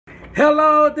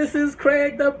Hello, this is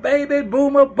Craig the Baby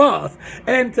Boomer Boss,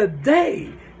 and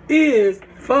today is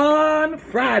Fun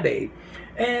Friday,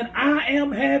 and I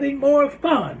am having more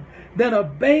fun than a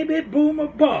baby boomer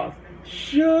boss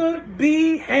should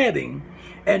be having,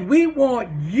 and we want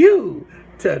you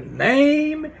to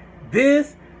name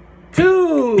this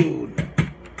tune.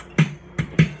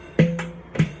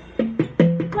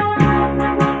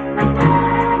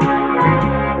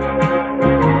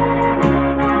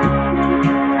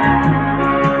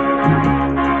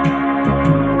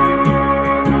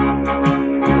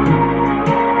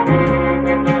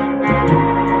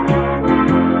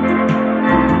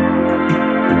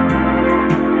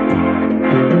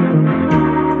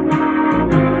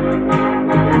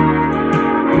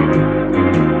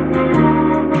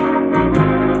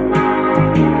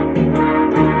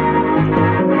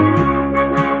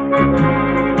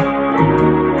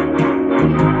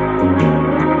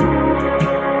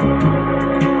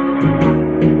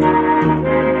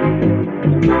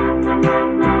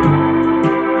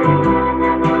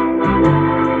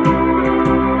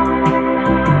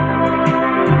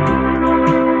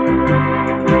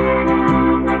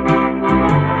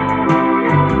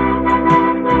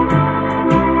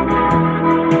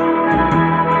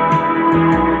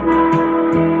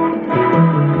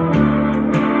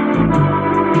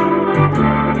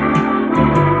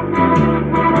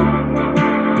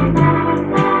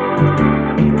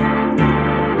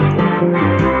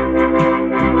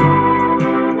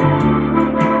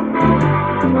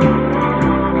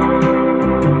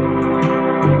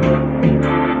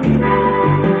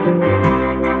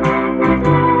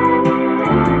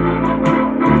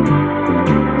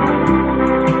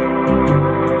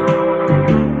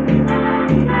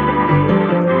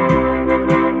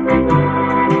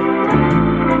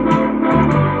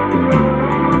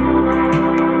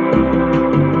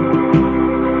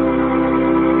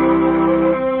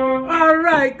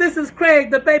 This is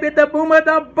Craig, the baby, the boomer,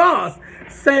 the boss,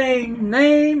 saying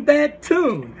name that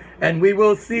tune, and we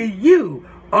will see you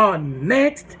on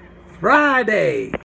next Friday.